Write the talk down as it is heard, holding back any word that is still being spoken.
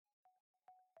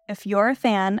If you're a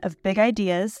fan of big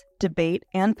ideas, debate,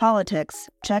 and politics,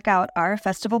 check out our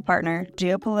festival partner,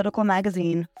 geopolitical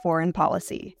magazine, Foreign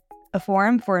Policy. A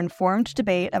forum for informed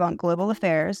debate about global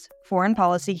affairs, Foreign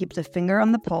Policy keeps a finger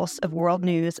on the pulse of world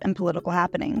news and political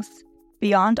happenings.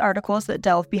 Beyond articles that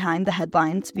delve behind the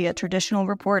headlines via traditional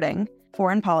reporting,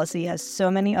 Foreign Policy has so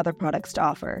many other products to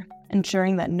offer,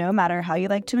 ensuring that no matter how you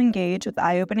like to engage with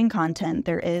eye-opening content,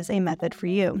 there is a method for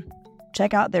you.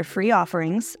 Check out their free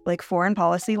offerings like Foreign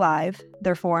Policy Live,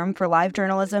 their forum for live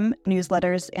journalism,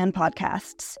 newsletters, and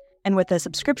podcasts. And with a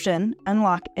subscription,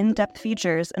 unlock in-depth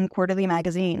features and quarterly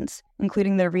magazines,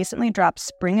 including their recently dropped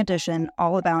spring edition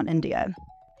all about India.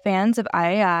 Fans of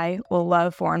IAI will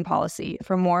love Foreign Policy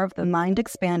for more of the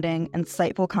mind-expanding,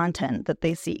 insightful content that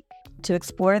they seek. To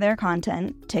explore their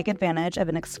content, take advantage of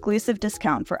an exclusive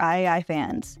discount for IAI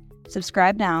fans.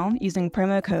 Subscribe now using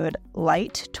promo code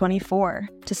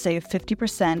LIGHT24 to save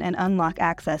 50% and unlock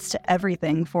access to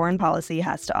everything Foreign Policy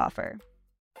has to offer.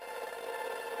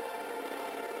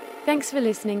 Thanks for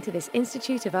listening to this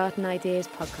Institute of Art and Ideas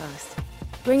podcast,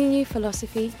 bringing you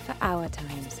philosophy for our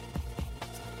times.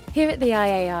 Here at the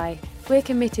IAI, we're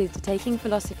committed to taking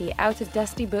philosophy out of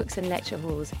dusty books and lecture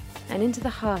halls and into the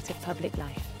heart of public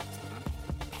life.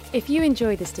 If you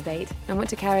enjoy this debate and want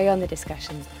to carry on the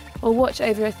discussion, or watch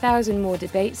over 1,000 more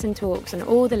debates and talks on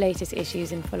all the latest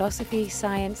issues in philosophy,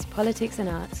 science, politics and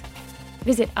arts,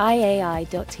 visit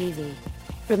iai.tv.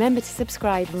 Remember to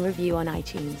subscribe and review on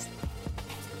iTunes.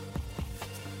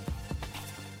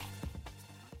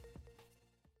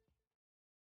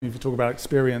 If you talk about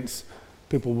experience,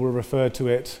 people will refer to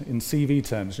it in CV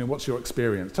terms. What's your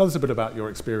experience? Tell us a bit about your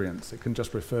experience. It can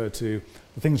just refer to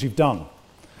the things you've done.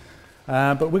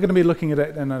 But we're going to be looking at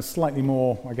it in a slightly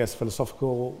more,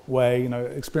 philosophical way.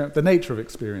 Experience, the nature of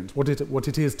experience, what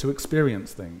it is to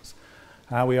experience things,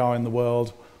 how we are in the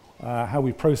world, how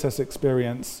we process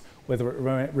experience, whether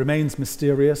it remains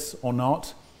mysterious or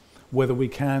not, whether we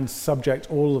can subject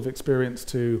all of experience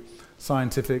to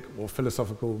scientific or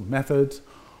philosophical methods,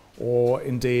 or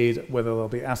indeed whether there'll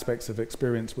be aspects of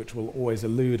experience which will always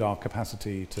elude our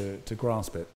capacity to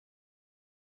grasp it.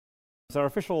 So our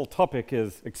official topic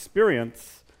is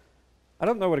experience. I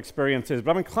don't know what experience is,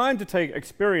 but I'm inclined to take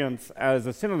experience as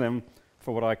a synonym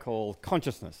for what I call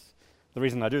consciousness. The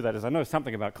reason I do that is I know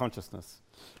something about consciousness.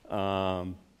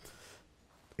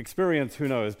 Experience, who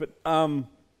knows? But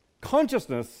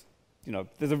consciousness,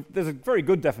 there's a very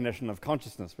good definition of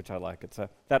consciousness, which I like. It's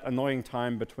that annoying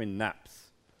time between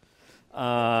naps.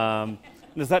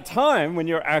 There's that time when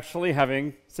you're actually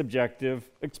having subjective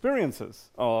experiences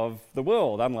of the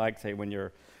world, unlike, say, when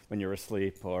you're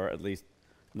asleep or at least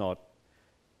not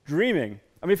dreaming.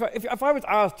 I mean, if I was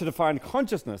asked to define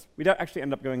consciousness, we'd actually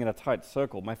end up going in a tight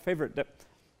circle. My favorite,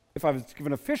 if I was given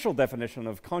an official definition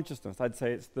of consciousness, I'd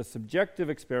say it's the subjective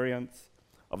experience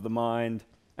of the mind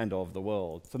and of the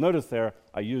world. So notice there,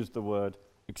 I used the word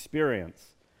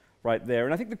experience right there.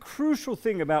 And I think the crucial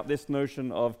thing about this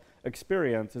notion of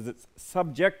experience is its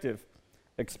subjective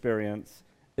experience.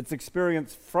 It's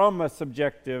experience from a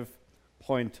subjective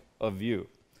point of view,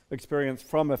 experience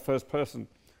from a first-person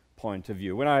point of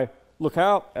view. When I look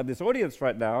out at this audience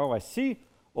right now, I see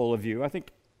all of you. I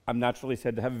think I'm naturally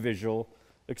said to have visual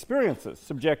experiences.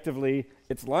 Subjectively,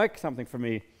 it's like something for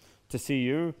me to see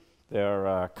you. There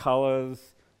are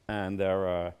colors and there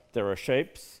are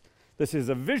shapes. This is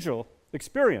a visual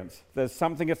experience. There's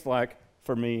something it's like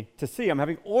for me to see. I'm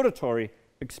having auditory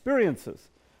experiences.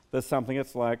 There's something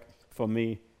it's like for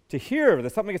me to hear.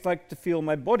 There's something it's like to feel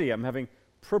my body. I'm having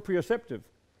proprioceptive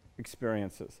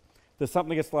experiences. There's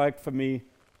something it's like for me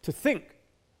to think,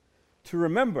 to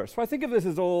remember. So I think of this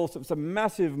as all sort of some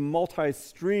massive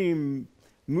multi-stream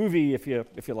movie, if you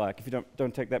like, if you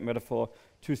don't take that metaphor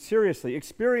too seriously.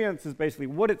 Experience is basically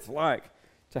what it's like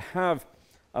to have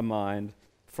a mind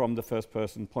from the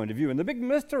first-person point of view. And the big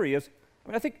mystery is,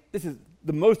 I think this is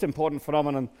the most important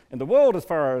phenomenon in the world as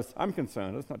far as I'm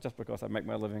concerned. It's not just because I make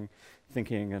my living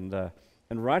thinking and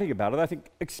writing about it. I think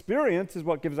experience is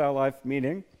what gives our life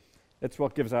meaning. It's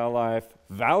what gives our life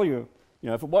value.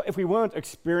 If we weren't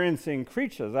experiencing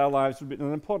creatures, our lives would, in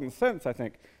an important sense, I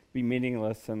think, be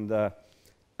meaningless and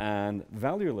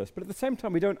valueless. But at the same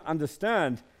time, we don't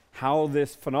understand how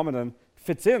this phenomenon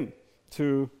fits in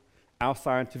to our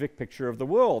scientific picture of the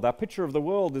world. Our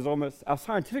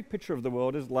scientific picture of the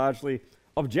world is largely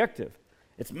objective.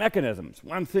 It's mechanisms,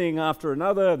 one thing after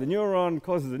another. The neuron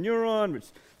causes a neuron, which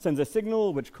sends a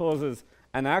signal, which causes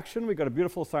an action. We've got a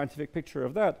beautiful scientific picture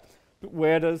of that. But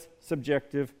where does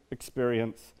subjective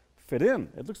experience fit in?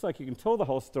 It looks like you can tell the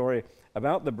whole story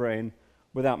about the brain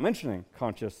without mentioning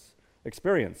conscious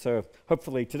experience. So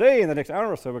hopefully today, in the next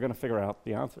hour or so, we're going to figure out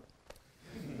the answer.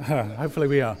 Hopefully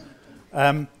we are.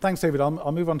 Thanks, David.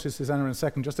 I'll move on to Susanna in a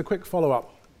second. Just a quick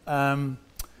follow-up.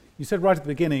 You said right at the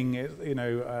beginning,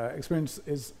 experience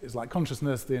is like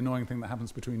consciousness, the annoying thing that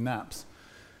happens between naps.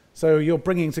 So you're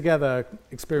bringing together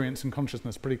experience and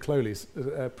consciousness pretty closely.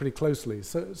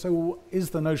 So is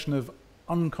the notion of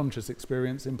unconscious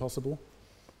experience impossible?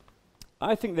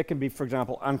 I think there can be, for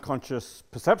example, unconscious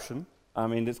perception. I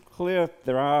mean, it's clear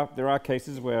there are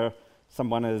cases where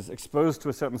someone is exposed to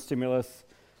a certain stimulus,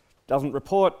 doesn't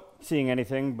report seeing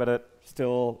anything, but it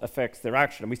still affects their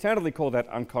action. And we standardly call that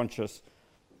unconscious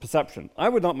perception. I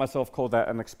would not myself call that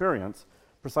an experience,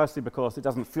 precisely because it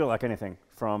doesn't feel like anything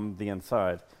from the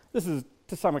inside. This is,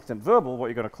 to some extent, verbal, what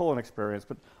you're going to call an experience,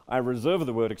 but I reserve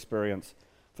the word experience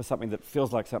for something that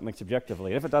feels like something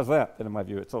subjectively. If it does that, then in my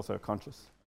view, it's also conscious.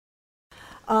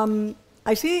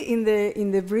 I see in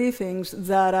the briefings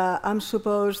that I'm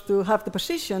supposed to have the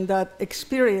position that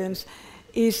experience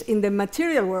is in the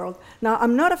material world. Now,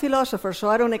 I'm not a philosopher, so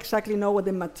I don't exactly know what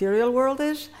the material world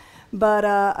is, but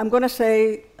I'm going to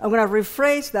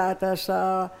rephrase that as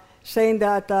saying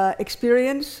that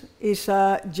experience is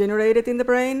generated in the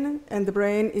brain, and the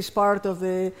brain is part of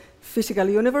the physical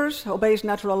universe, obeys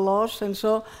natural laws, and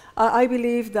so I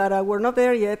believe that we're not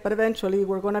there yet, but eventually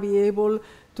we're going to be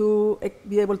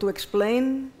able to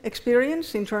explain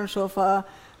experience in terms of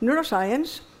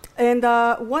neuroscience. And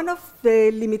one of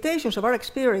the limitations of our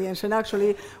experience, and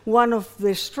actually one of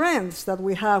the strengths that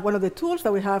we have, one of the tools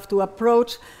that we have to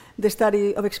approach the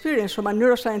study of experience from a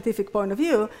neuroscientific point of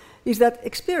view, is that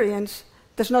experience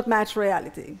does not match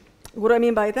reality. What do I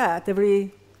mean by that?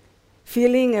 Every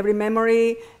feeling, every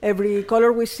memory, every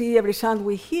color we see, every sound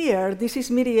we hear, this is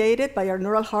mediated by our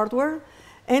neural hardware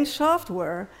and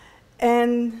software,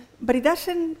 but it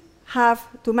doesn't have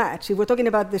to match. If we're talking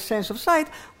about the sense of sight,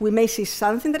 we may see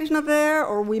something that is not there,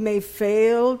 or we may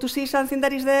fail to see something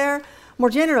that is there. More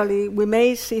generally, we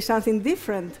may see something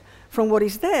different from what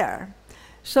is there.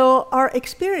 So our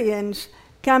experience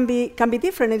can be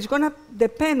different. It's going to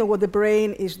depend on what the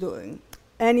brain is doing.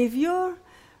 And if you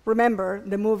remember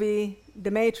the movie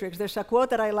The Matrix, there's a quote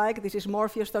that I like. This is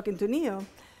Morpheus talking to Neo.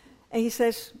 And he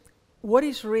says, "What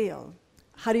is real?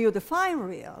 How do you define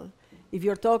real? If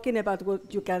you're talking about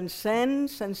what you can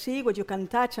sense and see, what you can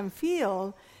touch and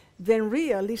feel, then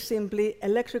real is simply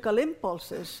electrical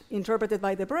impulses interpreted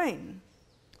by the brain."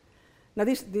 Now,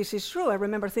 this is true. I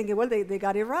remember thinking, well, they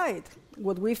got it right.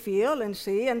 What we feel and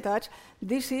see and touch,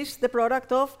 this is the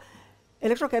product of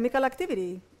electrochemical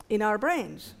activity in our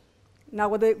brains. Now,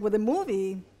 with the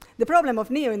movie, the problem of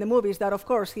Neo in the movie is that, of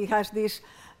course, he has this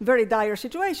very dire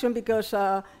situation because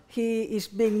he is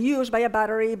being used by a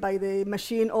battery, by the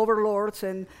machine overlords,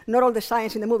 and not all the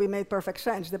science in the movie made perfect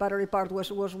sense. The battery part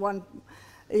was one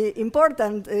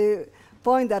important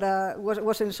point that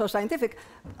wasn't so scientific.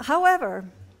 However,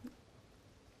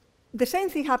 the same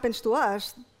thing happens to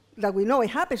us, that we know it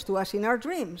happens to us in our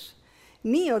dreams.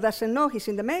 Neo doesn't know he's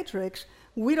in the Matrix.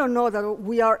 We don't know that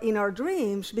we are in our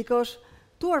dreams because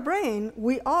to our brain,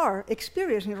 we are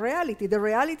experiencing reality. The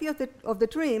reality of the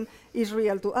dream is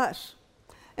real to us.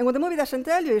 And what the movie doesn't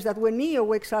tell you is that when Neo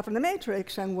wakes up from the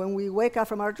Matrix and when we wake up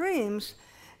from our dreams,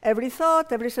 every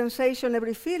thought, every sensation,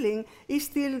 every feeling is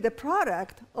still the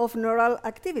product of neural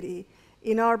activity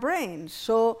in our brains.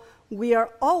 So we are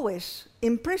always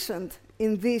imprisoned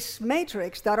in this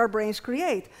matrix that our brains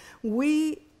create.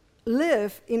 We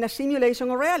live in a simulation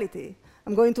of reality.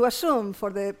 I'm going to assume,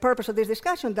 for the purpose of this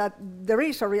discussion, that there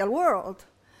is a real world.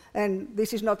 And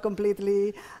this is not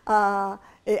completely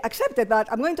accepted,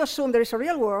 but I'm going to assume there is a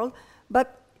real world,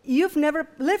 but you've never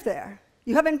lived there.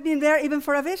 You haven't been there even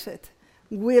for a visit.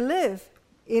 We live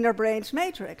in our brain's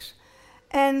matrix.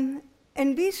 And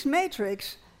this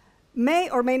matrix may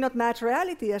or may not match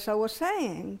reality, as I was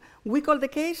saying. We call the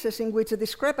cases in which the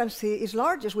discrepancy is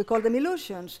largest, we call them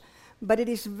illusions. But it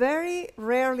is very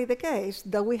rarely the case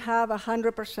that we have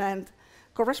 100%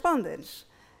 correspondence.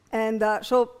 And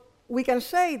so we can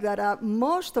say that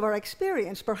most of our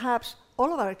experience, perhaps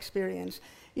all of our experience,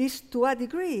 is to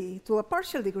a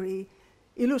partial degree,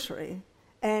 illusory.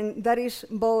 And that is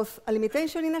both a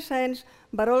limitation in a sense,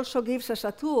 but also gives us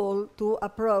a tool to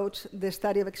approach the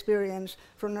study of experience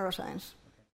from neuroscience.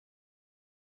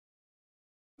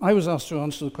 I was asked to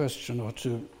answer the question, or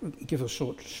to give a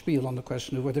short spiel on the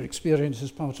question of whether experience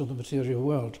is part of the material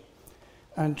world.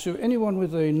 And to anyone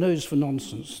with a nose for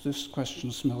nonsense, this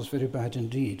question smells very bad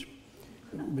indeed.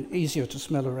 Easier to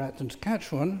smell a rat than to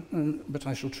catch one, but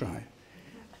I shall try.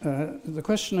 The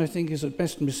question, I think, is at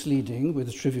best misleading with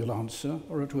a trivial answer,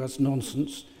 or at worst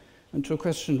nonsense, and to a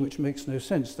question which makes no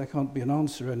sense. There can't be an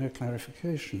answer and no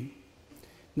clarification.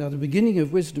 Now, the beginning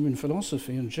of wisdom in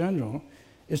philosophy in general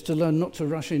is to learn not to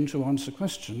rush in to answer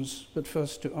questions, but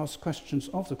first to ask questions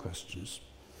of the questions.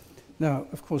 Now,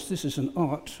 of course, this is an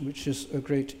art which is a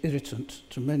great irritant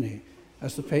to many,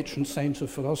 as the patron saint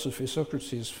of philosophy,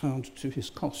 Socrates, found to his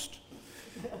cost.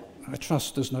 I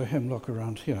trust there's no hemlock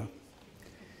around here.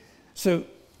 So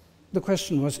the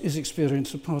question was, is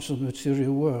experience a part of the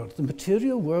material world? The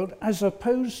material world as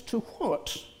opposed to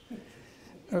what?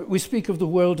 We speak of the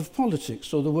world of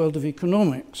politics or the world of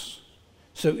economics.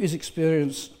 So is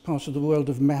experience part of the world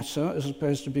of matter as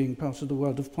opposed to being part of the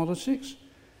world of politics?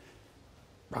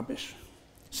 Rubbish.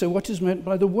 So what is meant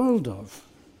by the world of?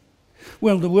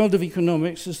 Well, the world of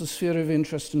economics is the sphere of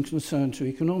interest and concern to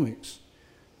economics.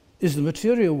 Is the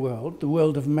material world, the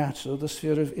world of matter, the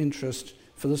sphere of interest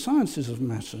for the sciences of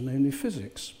matter, namely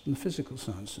physics and the physical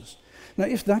sciences? Now,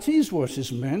 if that is what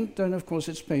is meant, then of course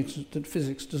it's patent that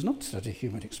physics does not study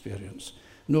human experience,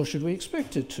 nor should we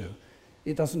expect it to.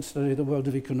 It doesn't study the world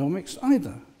of economics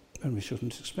either, and we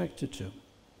shouldn't expect it to.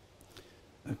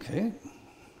 Okay,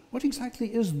 what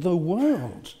exactly is the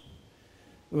world?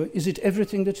 Is it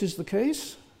everything that is the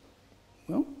case?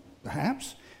 Well,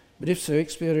 perhaps, but if so,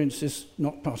 experience is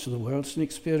not part of the world, and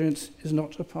experience is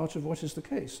not a part of what is the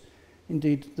case.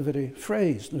 Indeed, the very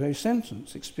phrase, the very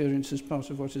sentence, experience is part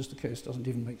of what is the case, doesn't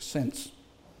even make sense.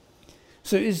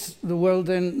 So is the world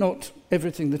then not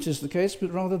everything that is the case,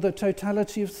 but rather the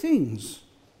totality of things?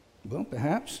 Well,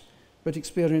 perhaps, but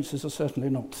experiences are certainly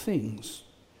not things.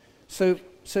 So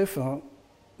far,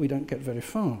 we don't get very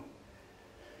far.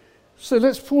 So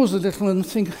let's pause a little and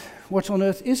think, what on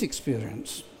earth is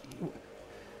experience?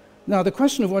 Now, the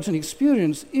question of what an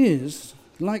experience is,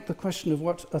 like the question of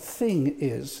what a thing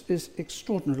is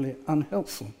extraordinarily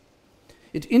unhelpful.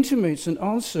 It intimates an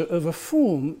answer of a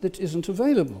form that isn't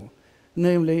available,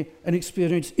 namely, an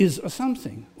experience is a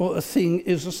something, or a thing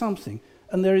is a something,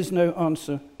 and there is no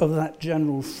answer of that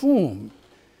general form.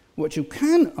 What you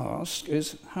can ask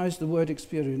is, how is the word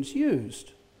experience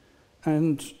used?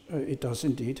 And it does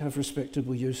indeed have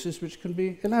respectable uses which can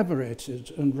be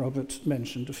elaborated, and Robert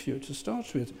mentioned a few to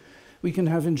start with. We can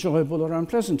have enjoyable or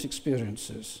unpleasant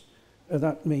experiences.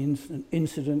 That means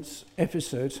incidents,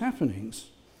 episodes, happenings.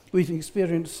 We can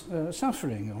experience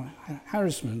suffering or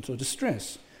harassment or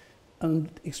distress. And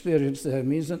experience there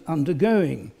means an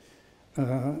undergoing,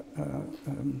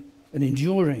 an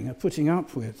enduring, a putting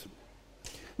up with.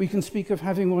 We can speak of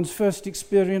having one's first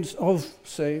experience of,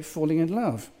 say, falling in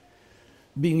love,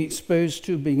 being exposed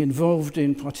to, being involved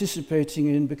in, participating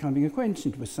in, becoming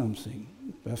acquainted with something.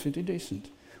 Perfectly decent.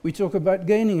 We talk about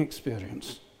gaining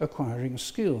experience, acquiring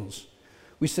skills.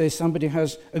 We say somebody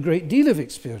has a great deal of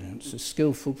experience, is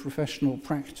skillful professional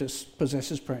practice,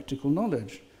 possesses practical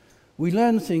knowledge. We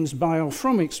learn things by or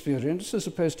from experience as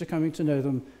opposed to coming to know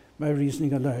them by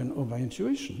reasoning alone or by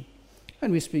intuition.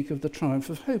 And we speak of the triumph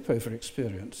of hope over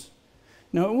experience.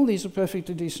 Now, all these are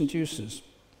perfectly decent uses.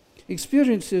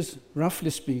 Experiences, roughly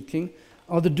speaking,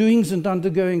 are the doings and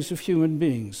undergoings of human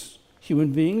beings.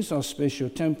 Human beings are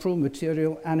spatio-temporal,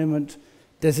 material, animate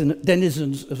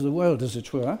denizens of the world, as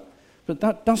it were, but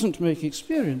that doesn't make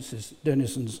experiences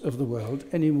denizens of the world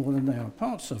any more than they are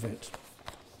parts of it.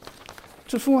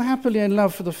 To fall happily in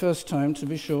love for the first time, to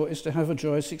be sure, is to have a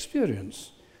joyous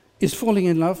experience. Is falling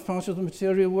in love part of the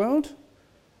material world?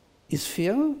 Is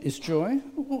fear? Is joy?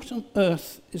 What on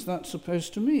earth is that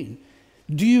supposed to mean?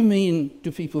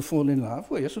 Do people fall in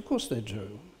love? Well, yes, of course they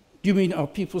do. Do you mean, are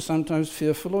people sometimes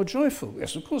fearful or joyful?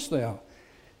 Yes, of course they are.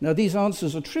 Now, these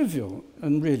answers are trivial,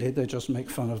 and really they just make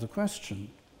fun of the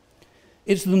question.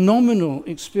 It's the nominal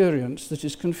experience that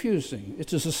is confusing.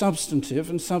 It is a substantive,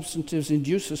 and substantives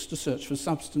induce us to search for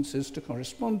substances to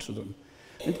correspond to them.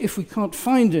 And if we can't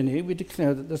find any, we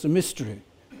declare that there's a mystery,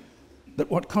 that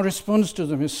what corresponds to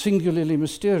them is singularly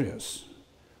mysterious.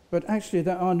 But actually,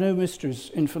 there are no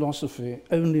mysteries in philosophy,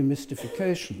 only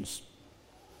mystifications.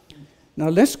 Now,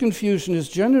 less confusion is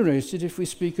generated if we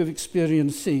speak of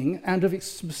experiencing and of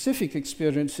specific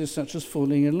experiences such as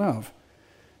falling in love.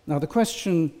 Now, the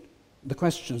questions,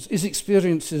 is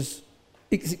experiencing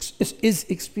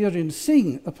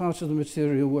a part of the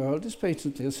material world is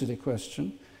patently a silly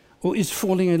question, or is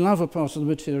falling in love a part of the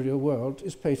material world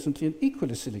is patently an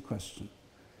equally silly question.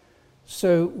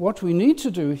 So what we need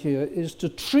to do here is to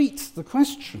treat the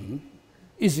question,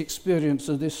 is experience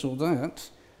of this or that,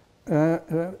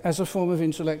 as a form of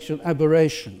intellectual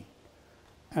aberration.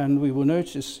 And we will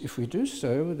notice, if we do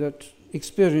so, that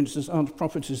experiences aren't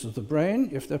properties of the brain.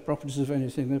 If they're properties of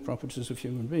anything, they're properties of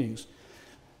human beings.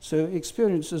 So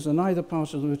experiences are neither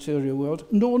part of the material world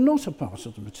nor not a part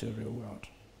of the material world.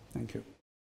 Thank you.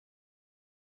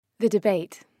 The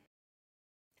debate.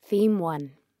 Theme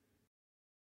 1.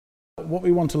 What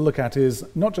we want to look at is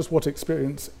not just what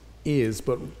experience is,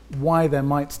 but why there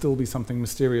might still be something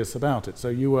mysterious about it. So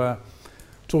you were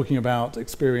talking about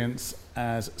experience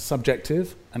as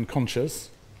subjective and conscious.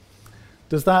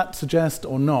 Does that suggest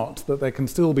or not that there can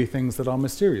still be things that are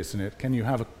mysterious in it? Can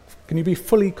you be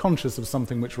fully conscious of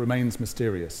something which remains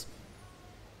mysterious?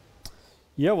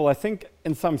 Yeah, well, I think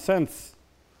in some sense,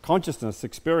 consciousness,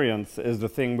 experience, is the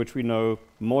thing which we know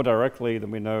more directly than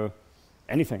we know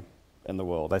anything in the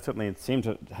world. I certainly seem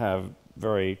to have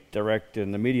very direct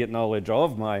and immediate knowledge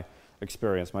of my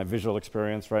experience, my visual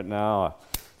experience right now, a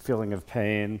feeling of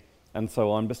pain, and so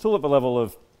on. But still at the level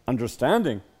of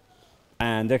understanding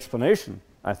and explanation,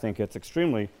 I think it's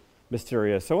extremely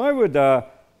mysterious. So I would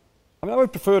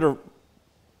prefer to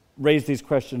raise these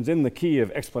questions in the key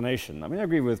of explanation. I mean, I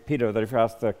agree with Peter that if you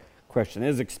ask the question,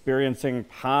 is experiencing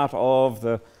part of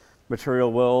the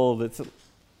material world, it's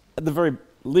at the very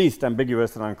least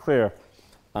ambiguous and unclear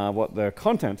what the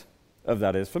content of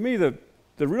that is. For me, the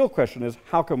real question is,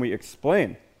 how can we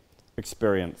explain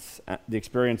experience, the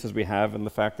experiences we have and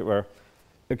the fact that we're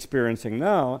experiencing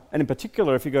now? And in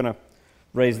particular, if you're going to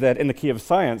raise that in the key of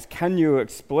science, can you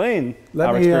explain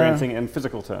our experiencing in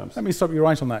physical terms? Let me stop you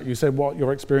right on that. You said what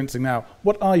you're experiencing now.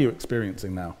 What are you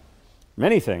experiencing now?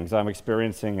 Many things. I'm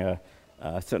experiencing a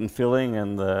certain feeling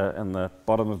in the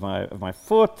bottom of my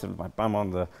foot and my bum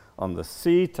on the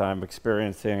seat. I'm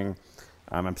experiencing.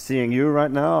 I'm seeing you right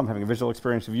now. I'm having a visual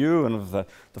experience of you and of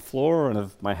the floor and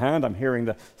of my hand. I'm hearing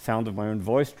the sound of my own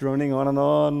voice droning on and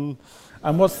on.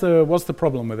 And what's the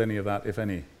problem with any of that, if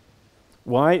any?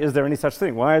 Why is there any such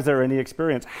thing? Why is there any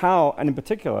experience? How, and in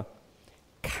particular,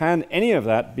 can any of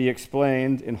that be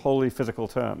explained in wholly physical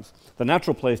terms? The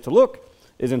natural place to look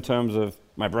is in terms of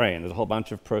my brain. There's a whole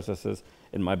bunch of processes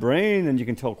in my brain, and you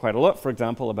can tell quite a lot, for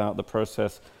example, about the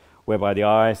process whereby the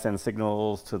eye sends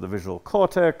signals to the visual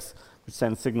cortex, which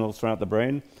sends signals throughout the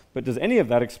brain. But does any of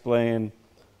that explain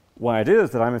why it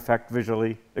is that I'm in fact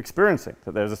visually experiencing,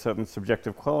 that there's a certain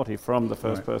subjective quality from the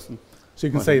first person? So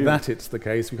you can say that it's the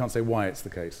case, we can't say why it's the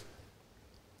case.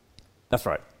 That's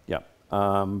right, yeah.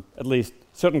 At least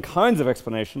certain kinds of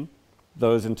explanation,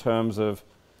 those in terms of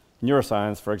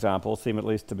neuroscience, for example, seem at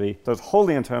least to be, those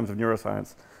wholly in terms of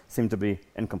neuroscience, seem to be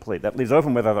incomplete. That leaves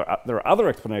open whether there are other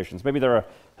explanations. Maybe there are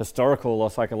historical or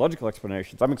psychological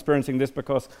explanations. I'm experiencing this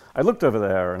because I looked over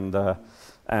there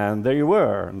and there you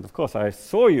were, and of course I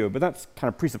saw you, but that's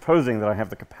kind of presupposing that I have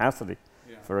the capacity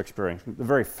for experience. The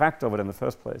very fact of it in the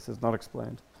first place is not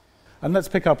explained. And let's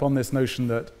pick up on this notion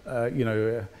that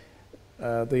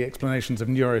the explanations of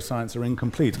neuroscience are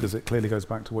incomplete, because it clearly goes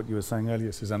back to what you were saying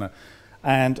earlier, Susanna.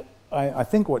 And I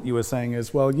think what you were saying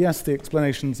is, well, yes, the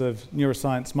explanations of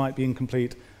neuroscience might be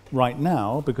incomplete right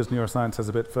now, because neuroscience has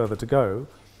a bit further to go.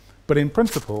 But in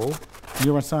principle,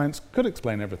 neuroscience could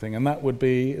explain everything, and that would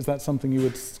be, is that something you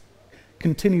would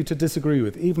continue to disagree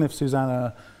with, even if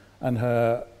Susanna and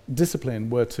her discipline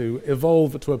were to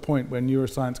evolve to a point where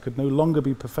neuroscience could no longer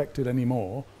be perfected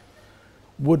anymore?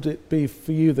 Would it be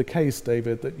for you the case,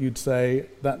 David, that you'd say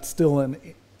that's still an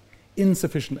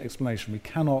insufficient explanation? We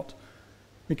cannot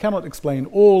explain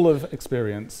all of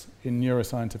experience in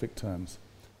neuroscientific terms.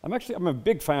 I'm a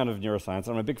big fan of neuroscience.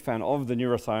 I'm a big fan of the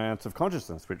neuroscience of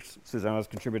consciousness, which Susanna has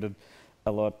contributed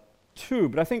a lot to.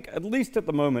 But I think, at least at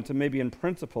the moment, and maybe in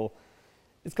principle,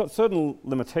 it's got certain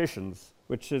limitations,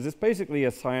 which is it's basically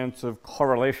a science of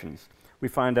correlations. We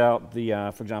find out,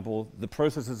 for example, the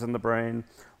processes in the brain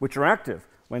which are active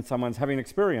when someone's having an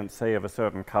experience, say, of a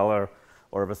certain color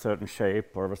or of a certain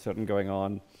shape or of a certain going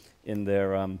on in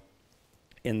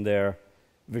their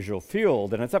visual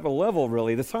field. And it's at a level,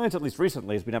 really, the science, at least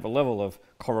recently, has been at a level of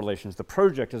correlations. The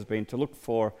project has been to look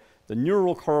for the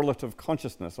neural correlate of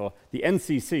consciousness, or the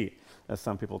NCC, as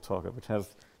some people talk of, which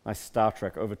has nice Star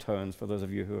Trek overtones for those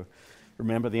of you who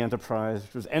remember the Enterprise,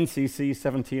 which was NCC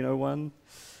 1701,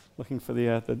 looking for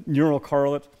the neural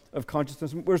correlate of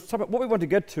consciousness. What we want to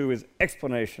get to is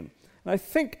explanation. And I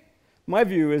think my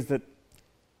view is that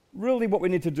really what we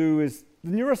need to do is,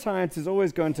 the neuroscience is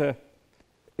always going to,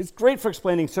 it's great for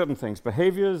explaining certain things,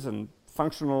 behaviors and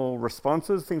functional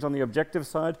responses, things on the objective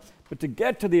side, but to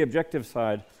get to the objective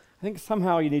side, I think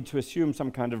somehow you need to assume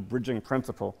some kind of bridging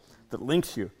principle that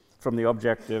links you from the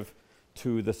objective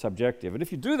to the subjective. And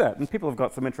if you do that, and people have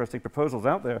got some interesting proposals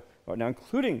out there right now,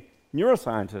 including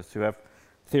neuroscientists who have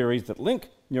theories that link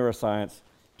neuroscience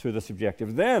to the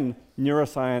subjective, then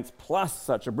neuroscience plus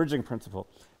such a bridging principle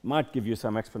might give you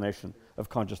some explanation of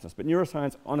consciousness. But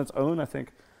neuroscience on its own, I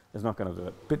think, is not going to do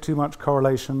it. Bit too much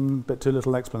correlation, bit too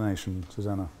little explanation,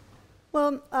 Susanna.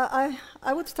 Well,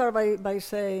 I would start by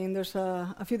saying there's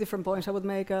a few different points I would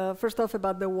make. First off,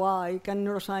 about the why. Can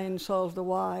neuroscience solve the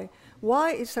why?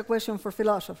 Why is a question for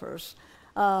philosophers.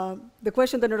 The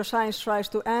question that neuroscience tries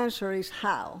to answer is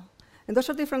how. And those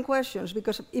are different questions,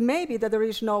 because it may be that there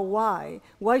is no why.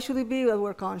 Why should it be that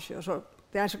we're conscious? Or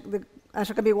the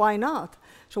answer can be why not?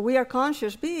 So we are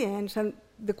conscious beings, and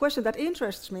the question that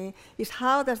interests me is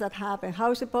how does that happen?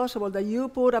 How is it possible that you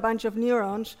put a bunch of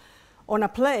neurons on a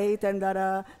plate and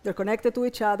that they're connected to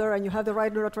each other and you have the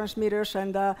right neurotransmitters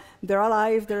and they're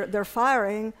alive, they're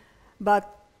firing,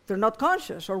 but they're not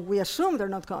conscious, or we assume they're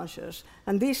not conscious.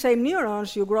 And these same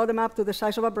neurons, you grow them up to the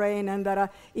size of a brain, and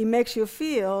that it makes you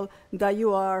feel that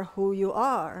you are who you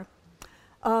are.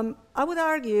 I would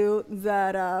argue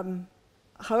that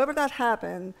however that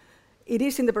happened, it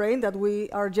is in the brain that we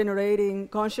are generating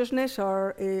consciousness,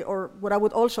 or what I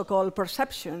would also call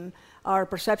perception, our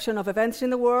perception of events in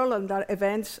the world and that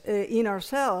events in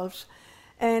ourselves.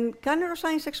 And can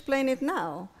neuroscience explain it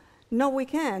now? No, we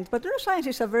can't. But neuroscience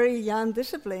is a very young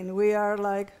discipline. We are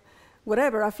like,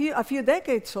 whatever, a few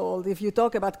decades old if you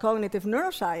talk about cognitive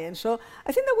neuroscience. So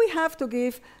I think that we have to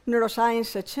give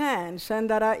neuroscience a chance, and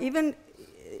that even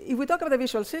if we talk about the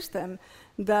visual system,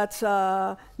 that's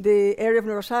the area of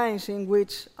neuroscience in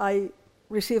which I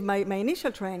received my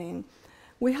initial training.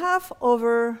 We have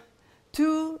over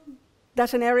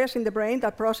 24 areas in the brain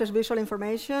that process visual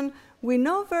information. We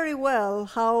know very well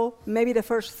how maybe the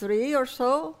first 3 or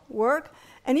so work,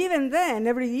 and even then,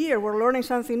 every year, we're learning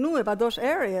something new about those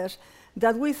areas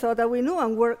that we thought that we knew,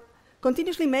 and we're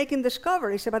continuously making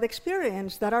discoveries about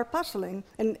experience that are puzzling.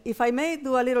 And if I may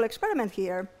do a little experiment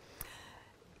here,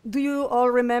 do you all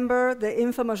remember the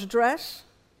infamous dress?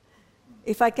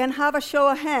 If I can have a show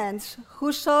of hands,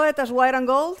 who saw it as white and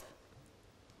gold?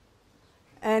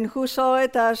 And who saw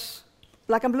it as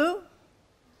black and blue?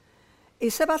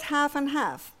 It's about half and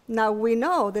half. Now, we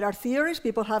know there are theories.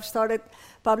 People have started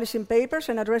publishing papers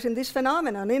and addressing this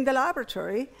phenomenon in the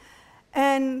laboratory.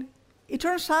 And it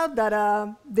turns out that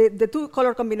the two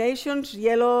color combinations,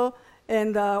 yellow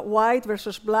and white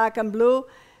versus black and blue,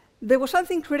 there was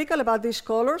something critical about these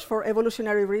colors for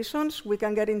evolutionary reasons. We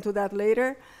can get into that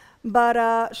later.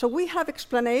 But so we have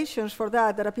explanations for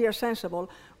that appear sensible.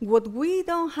 What we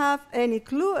don't have any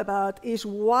clue about is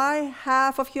why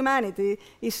half of humanity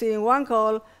is seeing one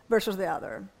color versus the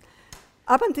other.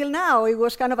 Up until now, it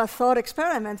was kind of a thought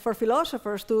experiment for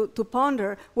philosophers to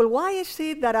ponder, well, why is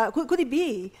it that, could it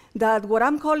be that what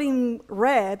I'm calling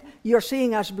red, you're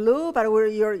seeing as blue, but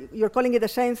you're calling it the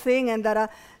same thing, and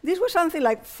that this was something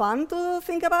like fun to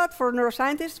think about for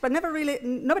neuroscientists, but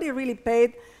nobody really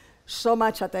paid so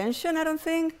much attention, I don't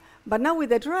think. But now with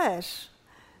the dress,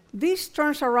 this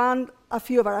turns around a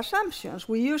few of our assumptions.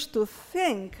 We used to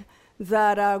think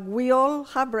that we all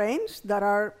have brains that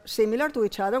are similar to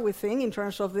each other, we think, in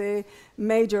terms of the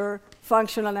major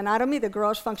functional anatomy, the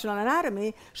gross functional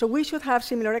anatomy, so we should have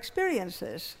similar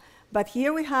experiences. But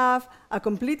here we have a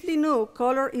completely new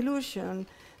color illusion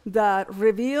that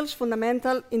reveals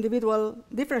fundamental individual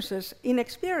differences in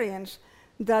experience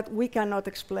that we cannot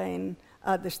explain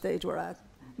at the stage we're at.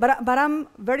 But I'm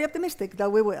very optimistic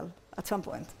that we will at some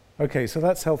point. Okay, so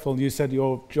that's helpful. You said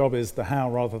your job is the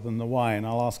how rather than the why, and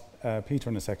I'll ask Peter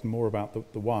in a second more about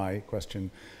the why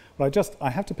question. But I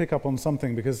have to pick up on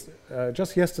something, because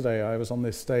just yesterday I was on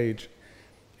this stage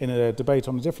in a debate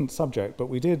on a different subject, but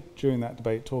we did during that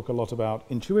debate talk a lot about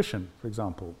intuition, for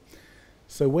example.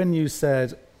 So when you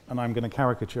said, and I'm going to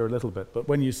caricature a little bit, but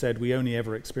when you said we only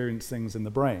ever experience things in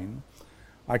the brain,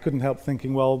 I couldn't help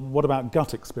thinking, well, what about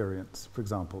gut experience, for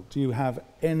example? Do you have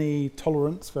any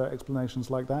tolerance for explanations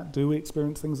like that? Do we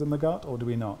experience things in the gut, or do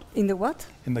we not? In the what?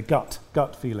 In the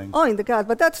gut feeling. Oh, in the gut,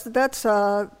 but that's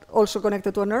also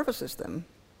connected to a nervous system.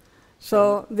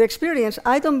 So the experience,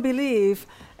 I don't believe,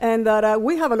 and that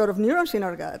we have a lot of neurons in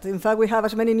our gut. In fact, we have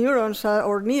as many neurons,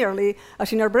 or nearly,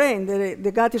 as in our brain.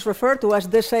 The gut is referred to as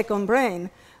the second brain.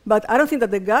 But I don't think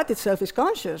that the gut itself is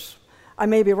conscious. I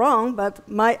may be wrong, but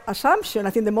my assumption, I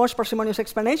think the most parsimonious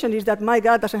explanation, is that my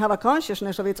gut doesn't have a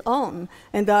consciousness of its own,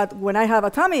 and that when I have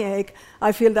a tummy ache,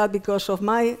 I feel that because of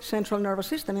my central nervous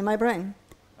system in my brain.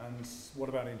 And what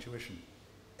about intuition?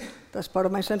 That's part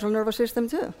of my central nervous system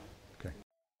too. Okay.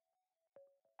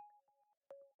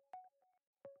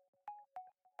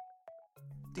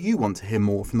 Do you want to hear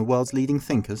more from the world's leading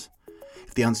thinkers?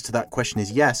 If the answer to that question is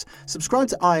yes, subscribe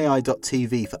to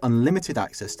iai.tv for unlimited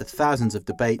access to thousands of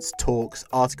debates, talks,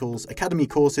 articles, academy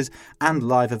courses, and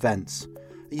live events.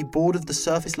 Are you bored of the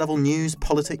surface-level news,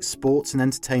 politics, sports, and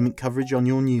entertainment coverage on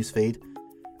your newsfeed?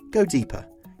 Go deeper,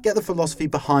 get the philosophy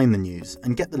behind the news,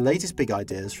 and get the latest big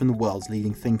ideas from the world's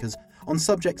leading thinkers on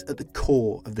subjects at the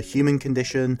core of the human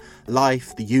condition,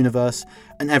 life, the universe,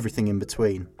 and everything in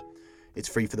between. It's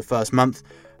free for the first month,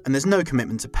 and there's no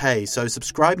commitment to pay, so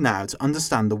subscribe now to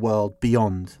understand the world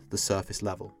beyond the surface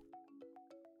level.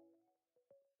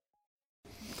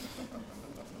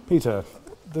 Peter,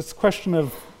 this question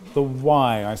of the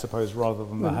why, I suppose, rather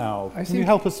than the how. Can you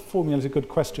help us formulate a good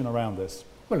question around this?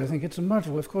 Well, I think it's a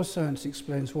muddle. Of course, science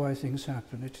explains why things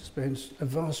happen. It explains a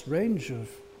vast range of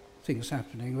things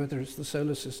happening, whether it's the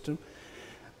solar system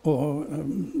or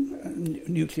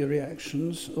nuclear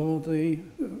reactions, or the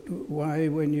why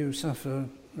when you suffer,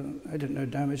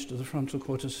 damage to the frontal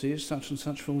cortices, such and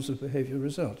such forms of behaviour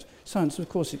result. Science, of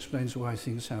course, explains why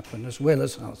things happen as well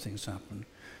as how things happen.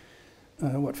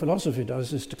 What philosophy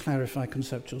does is to clarify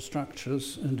conceptual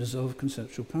structures and dissolve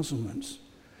conceptual puzzlements.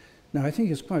 Now, I think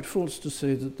it's quite false to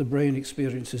say that the brain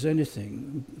experiences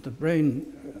anything. The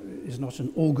brain is not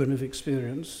an organ of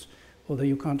experience, although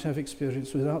you can't have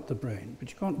experience without the brain.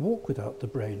 But you can't walk without the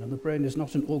brain, and the brain is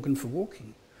not an organ for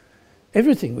walking.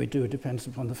 Everything we do depends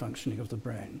upon the functioning of the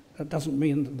brain. That doesn't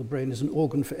mean that the brain is an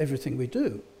organ for everything we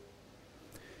do.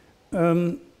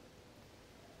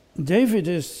 David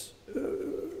is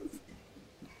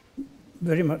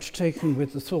very much taken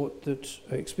with the thought that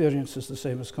experience is the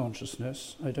same as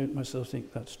consciousness. I don't myself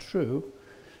think that's true.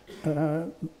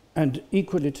 And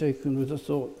equally taken with the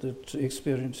thought that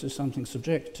experience is something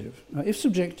subjective. Now, if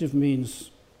subjective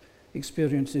means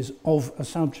experience is of a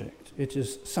subject, it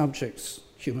is subjects,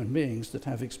 human beings, that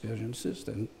have experiences,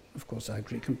 then of course I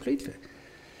agree completely.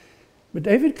 But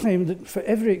David claimed that for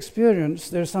every experience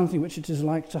there is something which it is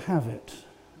like to have it.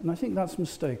 And I think that's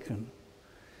mistaken.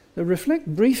 Now, reflect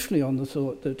briefly on the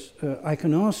thought that I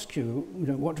can ask you,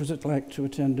 what was it like to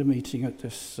attend a meeting at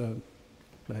this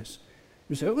place?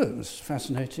 You say, well, it was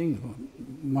fascinating,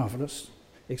 marvellous,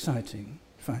 exciting,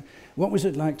 fine. What was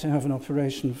it like to have an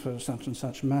operation for such and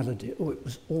such malady? Oh, it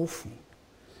was awful.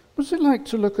 What was it like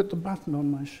to look at the button on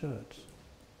my shirt?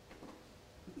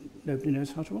 Nobody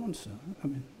knows how to answer. I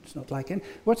mean, it's not like any.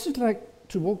 What's it like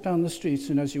to walk down the street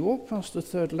and as you walk past the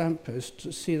third lamppost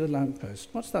to see the lamppost?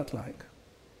 What's that like?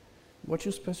 What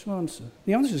you're supposed to answer?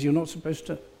 The answer is you're not supposed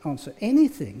to answer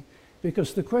anything,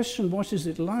 because the question, what is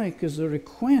it like, is a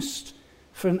request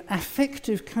for an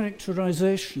affective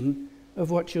characterization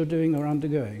of what you're doing or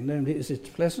undergoing. Namely, is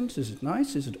it pleasant? Is it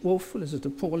nice? Is it awful? Is it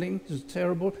appalling? Is it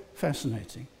terrible?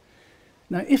 Fascinating.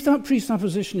 Now, if that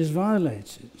presupposition is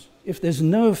violated, if there's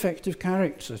no affective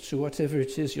character to whatever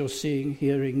it is you're seeing,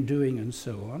 hearing, doing, and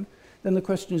so on, then the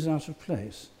question is out of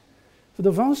place. For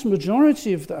the vast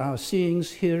majority of our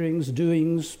seeings, hearings,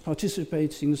 doings,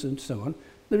 participatings, and so on,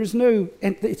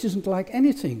 it isn't like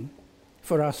anything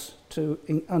for us to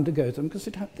undergo them, because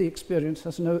the experience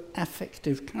has no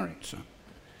affective character.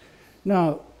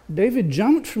 Now, David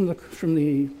jumped from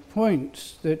the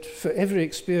point that for every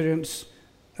experience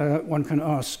one can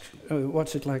ask,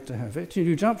 what's it like to have it?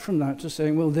 You jump from that to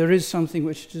saying, well, there is something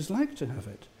which it is like to have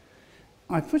it.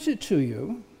 I put it to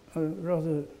you,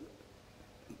 rather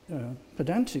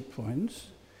pedantic point,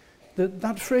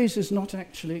 that phrase is not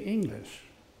actually English.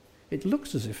 It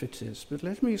looks as if it is, but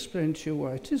let me explain to you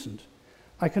why it isn't.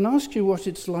 I can ask you what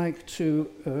it's like to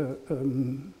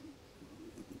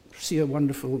see a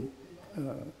wonderful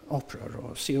opera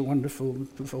or see a wonderful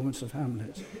performance of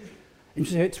Hamlet. And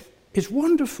you say, it's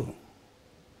wonderful.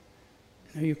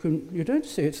 Now you don't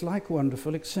say it's like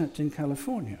wonderful except in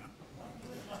California.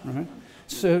 Right?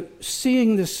 So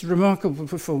seeing this remarkable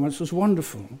performance was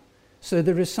wonderful. So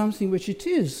there is something which it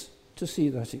is to see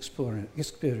that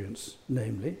experience,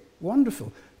 namely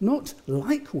wonderful, not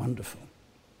like wonderful.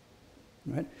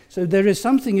 Right? So there is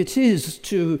something it is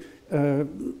to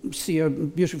see a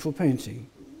beautiful painting,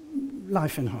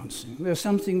 life-enhancing. There's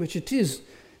something which it is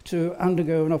to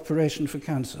undergo an operation for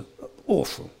cancer,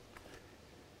 awful.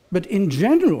 But in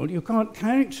general, you can't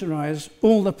characterize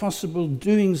all the possible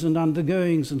doings and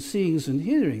undergoings and seeings and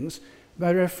hearings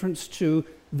by reference to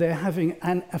their having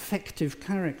an affective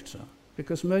character,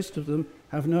 because most of them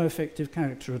have no affective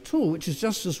character at all, which is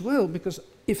just as well, because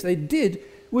if they did,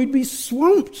 we'd be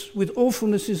swamped with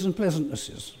awfulnesses and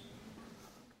pleasantnesses.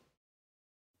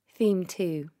 Theme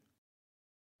 2.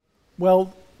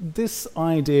 Well, this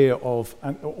idea of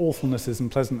awfulnesses and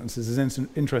pleasantnesses is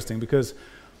interesting, because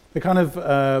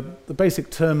the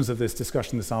basic terms of this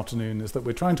discussion this afternoon is that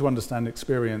we're trying to understand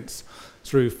experience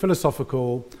through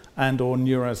philosophical and or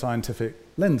neuroscientific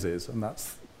lenses, and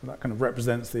that kind of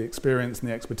represents the experience and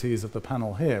the expertise of the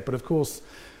panel here. But of course,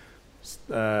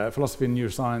 philosophy and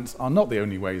neuroscience are not the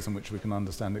only ways in which we can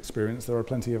understand experience. There are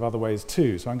plenty of other ways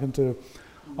too. So I'm going to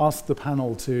ask the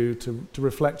panel to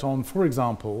reflect on, for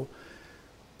example,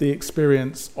 the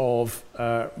experience of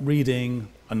reading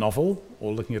a novel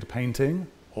or looking at a painting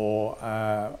or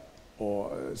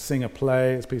seeing a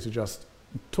play, as Peter just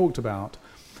talked about,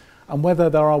 and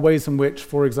whether there are ways in which,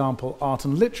 for example, art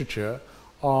and literature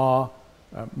are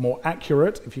more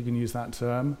accurate, if you can use that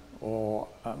term, or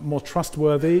more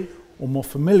trustworthy or more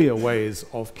familiar ways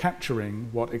of capturing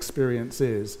what experience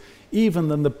is, even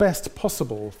than the best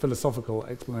possible philosophical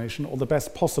explanation or the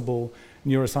best possible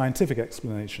neuroscientific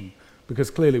explanation. Because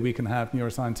clearly we can have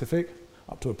neuroscientific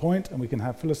up to a point, and we can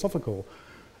have philosophical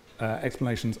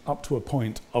explanations up to a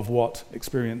point of what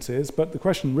experience is. But the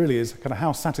question really is kind of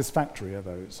how satisfactory are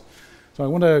those? So I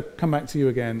want to come back to you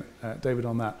again, David,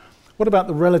 on that. What about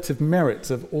the relative merits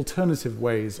of alternative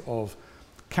ways of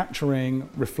capturing,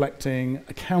 reflecting,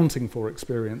 accounting for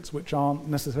experience, which aren't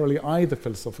necessarily either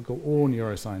philosophical or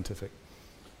neuroscientific?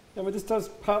 Yeah, but this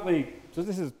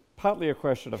is partly a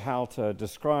question of how to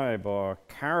describe or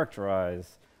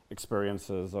characterize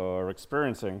experiences or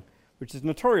experiencing, which is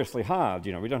notoriously hard.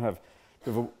 We don't have,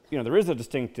 there is a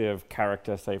distinctive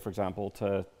character, say, for example,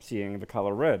 to seeing the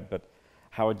color red, but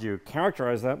how would you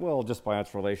characterize that? Well, just by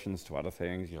its relations to other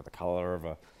things, the color of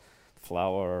a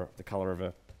flower, the color of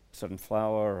a certain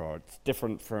flower, or it's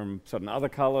different from certain other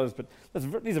colors, but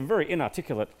these are very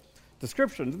inarticulate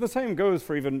descriptions. And the same goes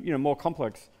for even more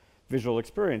complex visual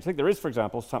experience. I think there is, for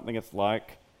example, something it's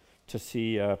like to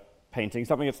see a painting,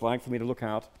 something it's like for me to look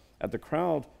out at the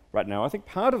crowd right now. I think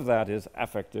part of that is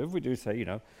affective. We do say,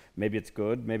 maybe it's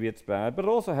good, maybe it's bad, but it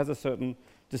also has a certain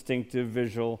distinctive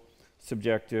visual,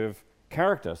 subjective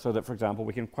character, so that, for example,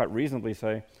 we can quite reasonably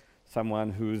say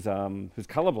someone who's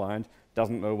colorblind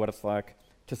doesn't know what it's like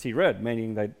to see red,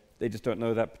 meaning they just don't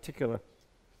know that particular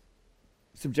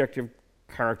subjective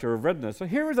character of redness. So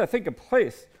here is, I think, a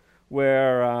place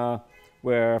where,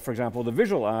 for example, the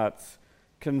visual arts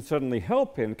can certainly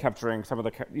help in capturing some of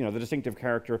the, the distinctive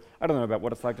character. I don't know about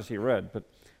what it's like to see red, but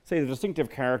say the distinctive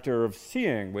character of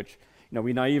seeing, which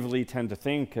we naively tend to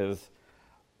think is,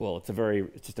 well, it's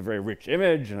just a very rich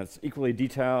image, and it's equally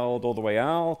detailed all the way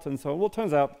out, and so, well, it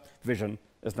turns out vision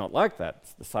is not like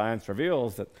that. The science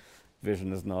reveals that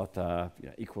vision is not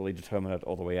equally determinate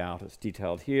all the way out. It's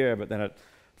detailed here, but then it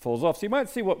falls off. So you might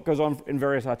see what goes on in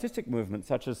various artistic movements,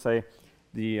 such as, say,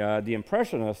 the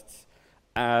Impressionists,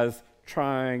 as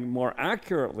trying more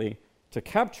accurately to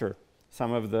capture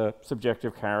some of the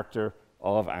subjective character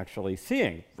of actually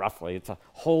seeing. Roughly, it's a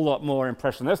whole lot more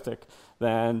impressionistic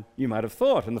than you might have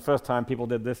thought. And the first time people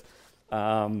did this,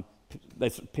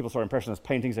 people saw Impressionist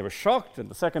paintings, they were shocked. And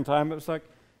the second time, it was like,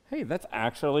 hey, that's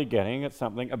actually getting at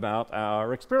something about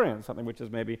our experience, something which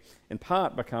has maybe in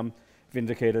part become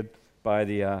vindicated by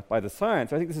the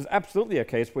science. I think this is absolutely a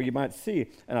case where you might see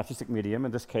an artistic medium,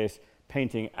 in this case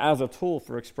painting, as a tool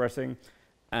for expressing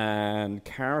and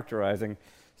characterizing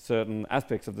certain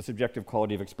aspects of the subjective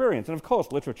quality of experience. And of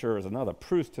course, literature is another.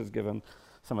 Proust has given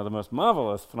some of the most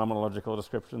marvelous phenomenological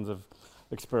descriptions of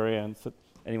experience that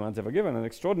anyone's ever given, an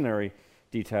extraordinary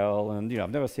detail. And I've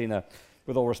never seen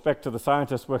with all respect to the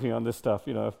scientists working on this stuff,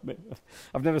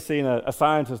 I've never seen a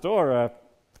scientist or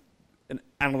an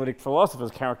analytic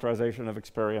philosopher's characterization of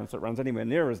experience that runs anywhere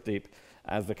near as deep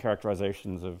as the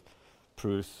characterizations of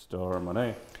Proust or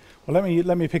Monet. Well,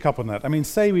 let me pick up on that. I mean,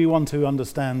 say we want to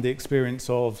understand the experience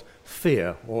of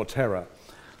fear or terror.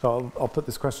 So I'll put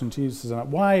this question to you, Susanna.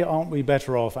 Why aren't we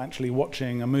better off actually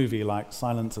watching a movie like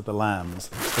Silence of the Lambs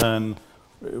than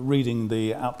reading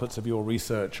the outputs of your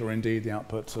research, or indeed the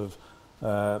outputs of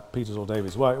Peter's or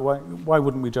David's? Why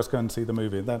wouldn't we just go and see the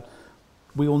movie? Then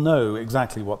we all know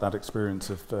exactly what that experience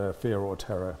of fear or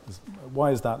terror is. Why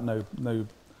is that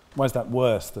why is that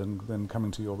worse than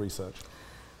coming to your research?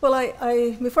 Well,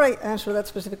 before I answer that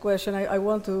specific question, I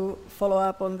want to follow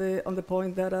up on the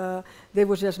point that Dave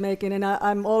was just making, and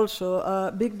I'm also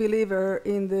a big believer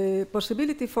in the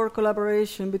possibility for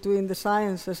collaboration between the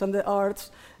sciences and the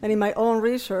arts. And in my own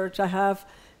research, I have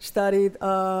studied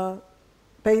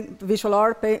visual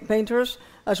art painters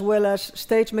as well as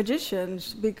stage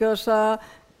magicians, because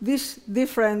these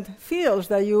different fields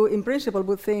that you, in principle,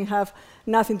 would think have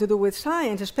nothing to do with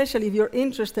science, especially if you're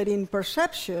interested in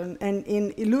perception and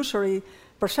in illusory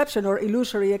perception or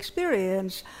illusory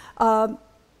experience.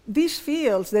 These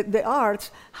fields, the arts,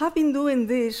 have been doing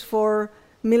this for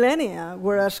millennia,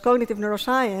 whereas cognitive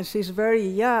neuroscience is very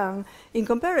young in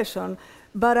comparison.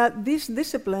 But these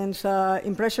disciplines,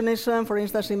 Impressionism, for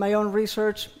instance, in my own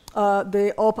research,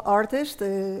 the op artists,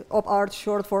 the op art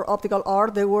short for optical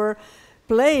art, they were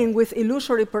playing with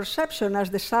illusory perception as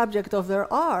the subject of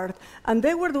their art, and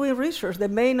they were doing research. They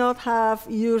may not have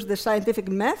used the scientific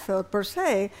method per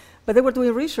se, but they were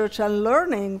doing research and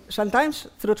learning, sometimes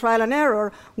through trial and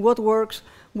error, what works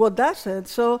what does it?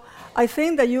 So I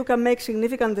think that you can make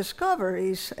significant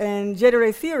discoveries and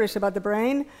generate theories about the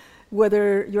brain,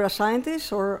 whether you're a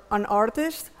scientist or an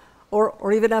artist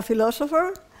or even a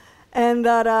philosopher. And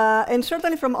that, and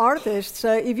certainly from artists,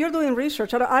 if you're doing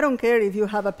research, I don't care if you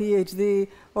have a PhD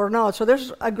or not. So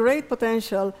there's a great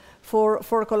potential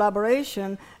for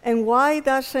collaboration. And why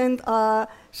doesn't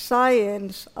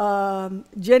science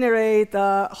generate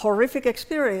a horrific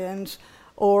experience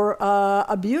or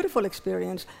a beautiful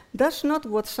experience? That's not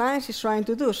what science is trying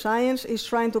to do. Science is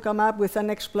trying to come up with an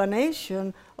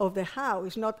explanation of the how.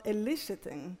 It's not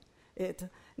eliciting it.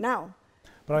 Now,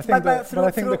 but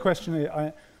I think the question is,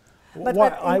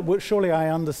 surely I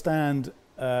understand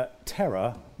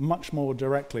terror much more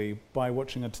directly by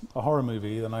watching a horror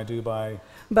movie than I do by...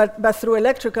 But through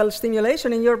electrical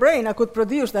stimulation in your brain, I could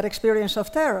produce that experience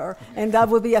of terror, and that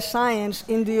would be a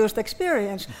science-induced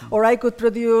experience. Or I could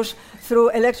produce, through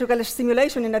electrical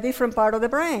stimulation in a different part of the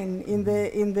brain, in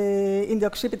the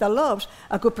occipital lobes,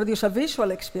 I could produce a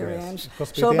visual experience.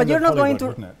 Yes. So, but you're not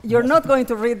going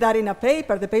to read that in a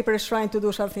paper. The paper is trying to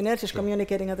do something else, is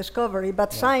communicating a discovery.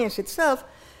 But science itself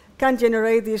can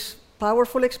generate these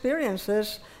powerful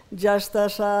experiences just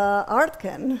as art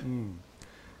can.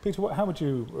 Peter, how would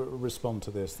you respond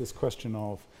to this question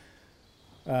of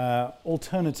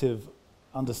alternative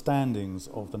understandings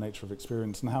of the nature of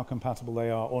experience and how compatible they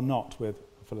are or not with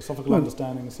philosophical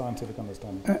understanding and scientific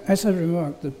understanding? As I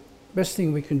remarked, the best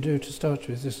thing we can do to start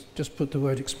with is just put the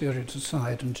word experience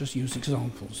aside and just use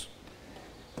examples.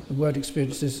 The word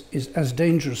experience is as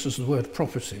dangerous as the word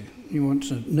property. You want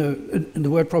to know, and the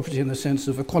word property in the sense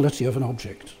of a quality of an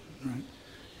object. Right?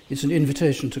 It's an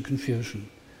invitation to confusion.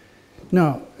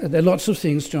 Now, there are lots of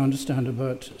things to understand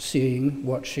about seeing,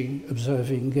 watching,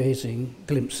 observing, gazing,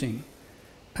 glimpsing.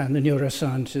 And the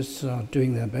neuroscientists are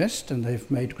doing their best, and they've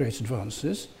made great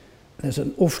advances. There's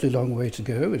an awfully long way to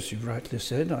go, as you've rightly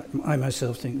said. I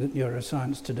myself think that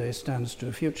neuroscience today stands to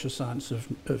a future science a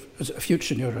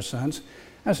future neuroscience,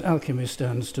 as alchemy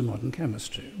stands to modern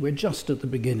chemistry. We're just at the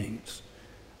beginnings,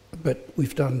 but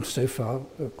we've done so far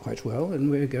quite well, and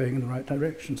we're going in the right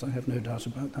directions. I have no doubt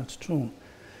about that at all.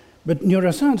 But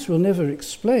neuroscience will never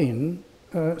explain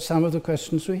some of the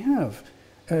questions we have.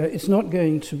 It's not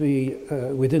going to be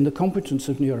within the competence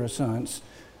of neuroscience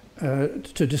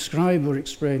to describe or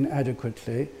explain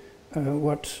adequately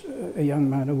what a young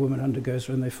man or woman undergoes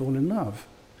when they fall in love,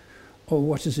 or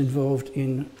what is involved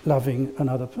in loving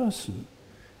another person.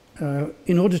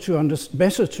 In order to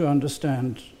better to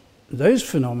understand those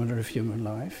phenomena of human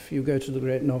life, you go to the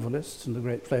great novelists and the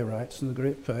great playwrights and the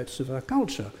great poets of our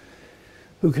culture,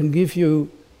 who can give you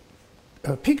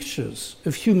pictures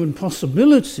of human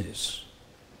possibilities,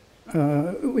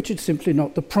 which it's simply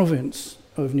not the province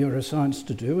of neuroscience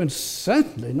to do, and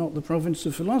certainly not the province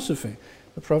of philosophy.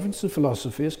 The province of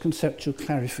philosophy is conceptual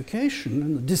clarification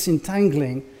and the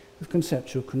disentangling of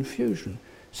conceptual confusion.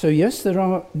 So yes, there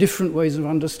are different ways of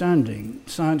understanding.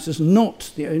 Science is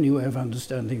not the only way of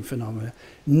understanding phenomena.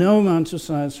 No amount of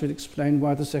science will explain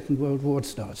why the Second World War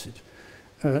started.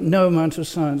 No amount of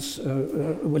science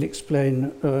will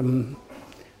explain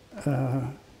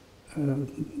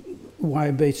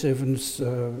why Beethoven's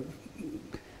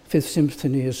Fifth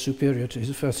Symphony is superior to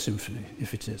his First Symphony,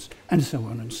 if it is, and so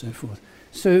on and so forth.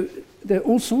 So there are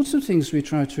all sorts of things we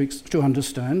try to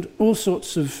understand, all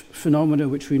sorts of phenomena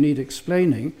which we need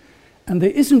explaining, and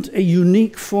there isn't a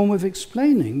unique form of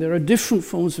explaining. There are different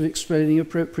forms of explaining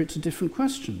appropriate to different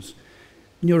questions.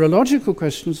 Neurological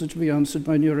questions are to be answered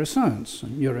by neuroscience,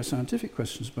 and neuroscientific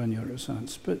questions by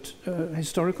neuroscience, but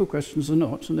historical questions are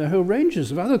not, and there are whole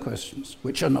ranges of other questions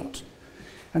which are not.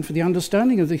 And for the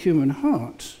understanding of the human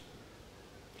heart,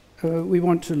 we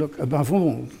want to look above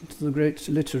all to the great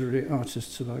literary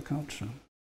artists of our culture.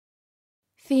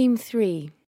 Theme 3.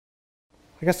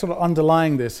 I guess sort of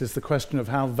underlying this is the question of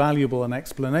how valuable an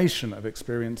explanation of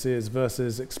experience is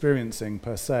versus experiencing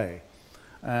per se,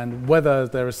 and whether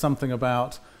there is something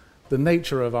about the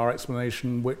nature of our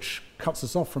explanation which cuts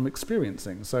us off from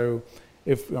experiencing. So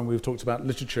if we've talked about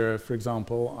literature, for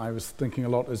example, I was thinking a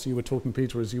lot as you were talking,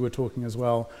 Peter, as you were talking as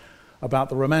well, about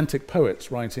the Romantic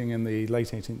poets writing in the late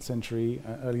 18th century,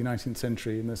 early 19th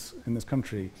century in this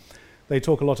country. They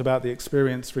talk a lot about the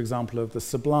experience, for example, of the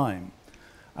sublime.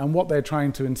 And what they're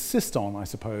trying to insist on, I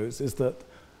suppose, is that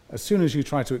as soon as you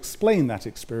try to explain that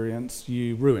experience,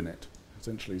 you ruin it,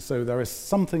 essentially. So there is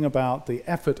something about the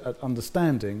effort at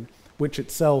understanding, which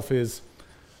itself is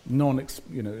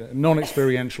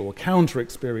non-experiential or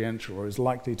counter-experiential, or is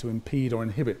likely to impede or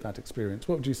inhibit that experience.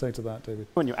 What would you say to that, David?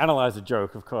 When you analyze a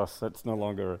joke, of course, that's no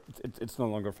longer it's no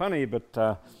longer funny, but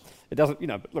it doesn't.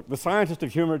 Look, the scientist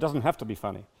of humor doesn't have to be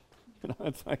funny.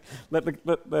 It's like let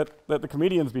the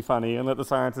comedians be funny and let the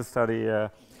scientists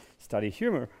study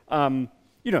humor.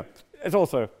 It's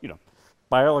also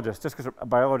biologists. Just because a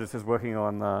biologist is working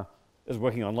on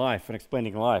life and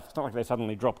explaining life, it's not like they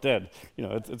suddenly drop dead.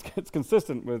 It's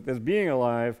consistent with there's being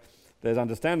alive, there's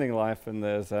understanding life, and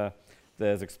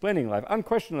there's explaining life.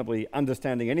 Unquestionably,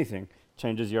 understanding anything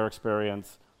changes your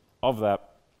experience of that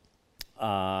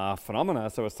phenomena.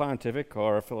 So a scientific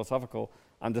or a philosophical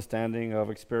understanding of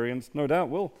experience, no doubt,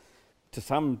 will, to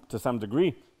some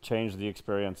degree, change the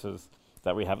experiences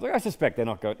that we have. Like, I suspect they're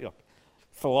not going.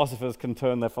 Philosophers can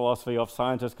turn their philosophy off.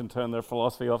 Scientists can turn their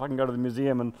philosophy off. I can go to the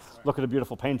museum and look at a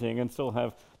beautiful painting and still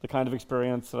have the kind of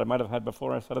experience that I might have had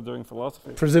before I started doing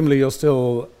philosophy. Presumably, you're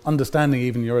still understanding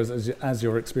even as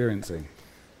you're experiencing,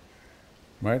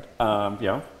 right?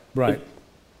 Yeah. Right.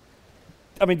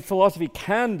 Philosophy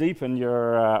can deepen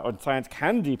or science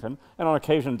can deepen, and on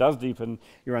occasion does deepen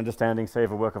your understanding, say,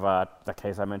 of a work of art. The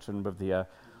case I mentioned with the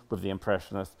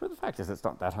Impressionists. But the fact is, it's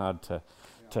not that hard to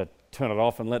turn it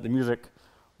off and let the music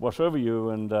wash over you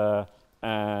and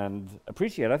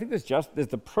appreciate. I think there's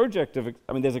the project of.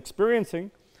 There's experiencing,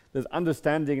 there's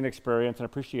understanding and experience and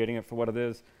appreciating it for what it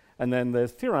is. And then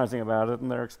there's theorizing about it,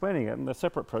 and they're explaining it, and they're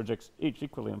separate projects, each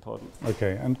equally important.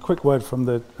 Okay, and quick word from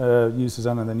you,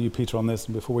 Suzanne, and then you, Peter, on this,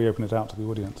 before we open it out to the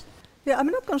audience. Yeah, I'm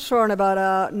not concerned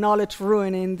about knowledge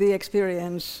ruining the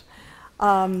experience.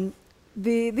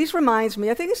 This reminds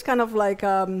me, I think it's kind of like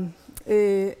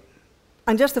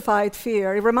unjustified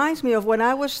fear. It reminds me of when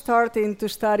I was starting to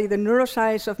study the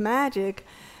neuroscience of magic,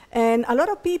 and a lot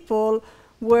of people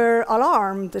were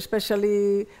alarmed,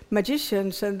 especially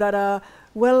magicians, and that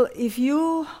well, if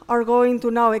you are going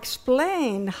to now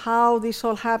explain how this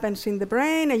all happens in the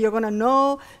brain and you're going to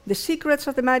know the secrets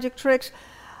of the magic tricks,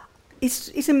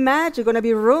 isn't magic going to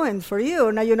be ruined for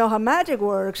you? Now you know how magic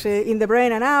works in the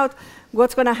brain and out.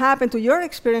 What's going to happen to your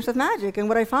experience of magic? And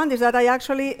what I found is that I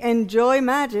actually enjoy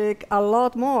magic a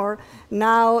lot more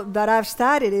now that I've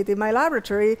studied it in my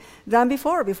laboratory than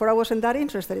before. Before I wasn't that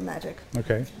interested in magic.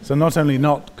 Okay, so not only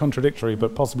not contradictory,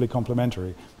 but possibly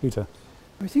complementary. Peter?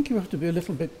 I think you have to be a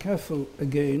little bit careful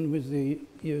again with the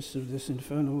use of this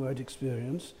infernal word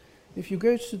experience. If you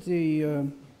go to the,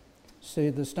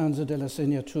 say, the Stanza della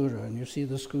Segnatura, and you see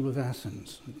the School of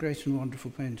Athens, a great and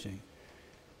wonderful painting.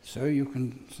 So you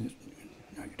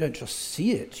don't just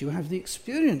see it, you have the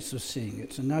experience of seeing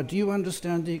it. And now, do you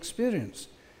understand the experience?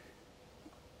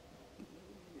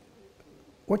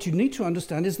 What you need to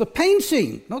understand is the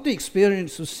painting, not the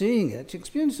experience of seeing it. The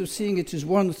experience of seeing it is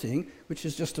one thing, which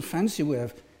is just a fancy way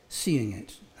of seeing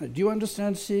it. Do you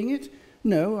understand seeing it?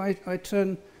 No, I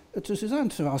turn to Suzanne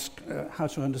to ask how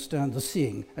to understand the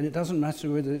seeing. And it doesn't matter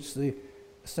whether it's the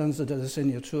Stanza della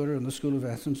Segnatura and the School of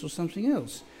Athens or something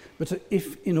else. But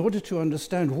if, in order to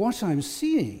understand what I'm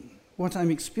seeing, what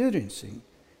I'm experiencing,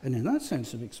 and in that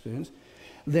sense of experience,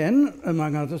 then,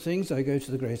 among other things, I go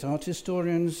to the great art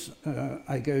historians,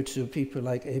 I go to people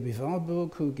like A.B.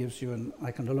 Warburg, who gives you an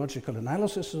iconological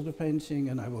analysis of the painting,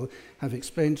 and I will have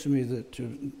explained to me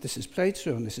that this is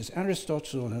Plato, and this is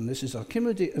Aristotle, and this is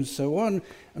Archimedes, and so on,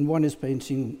 and one is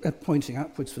pointing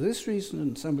upwards for this reason,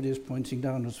 and somebody is pointing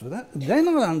downwards for that. Then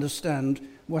I'll understand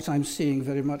what I'm seeing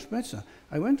very much better.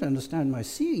 I won't understand my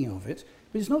seeing of it,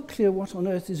 but it's not clear what on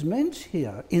earth is meant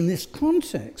here, in this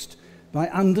context, by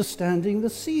understanding the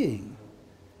seeing.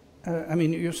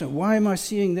 You say, why am I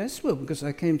seeing this? Well, because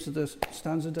I came to the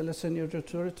Stanza della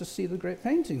Segnatura to see the great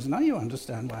paintings. Now you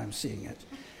understand why I'm seeing it.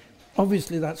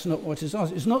 Obviously, that's not what is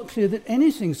asked. It's not clear that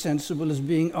anything sensible is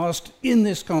being asked in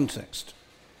this context.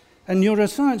 And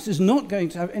neuroscience is not going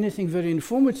to have anything very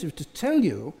informative to tell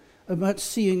you about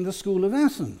seeing the School of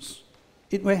Athens.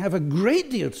 It may have a great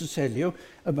deal to tell you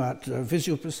about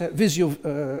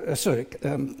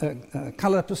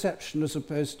color perception as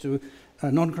opposed to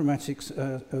non-chromatic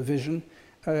vision,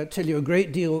 tell you a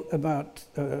great deal about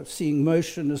seeing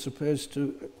motion as opposed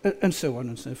to, and so on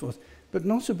and so forth, but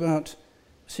not about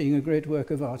seeing a great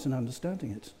work of art and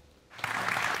understanding it.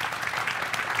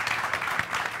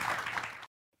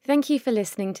 Thank you for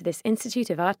listening to this Institute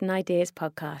of Art and Ideas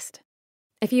podcast.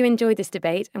 If you enjoyed this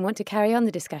debate and want to carry on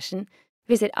the discussion,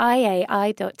 visit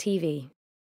iai.tv.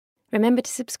 Remember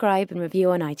to subscribe and review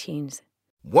on iTunes.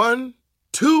 1,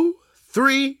 2,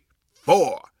 3,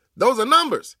 4. Those are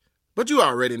numbers. But you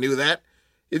already knew that.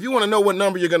 If you want to know what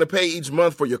number you're going to pay each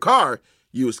month for your car,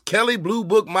 use Kelley Blue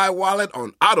Book My Wallet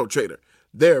on AutoTrader.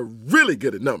 They're really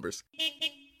good at numbers.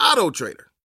 AutoTrader.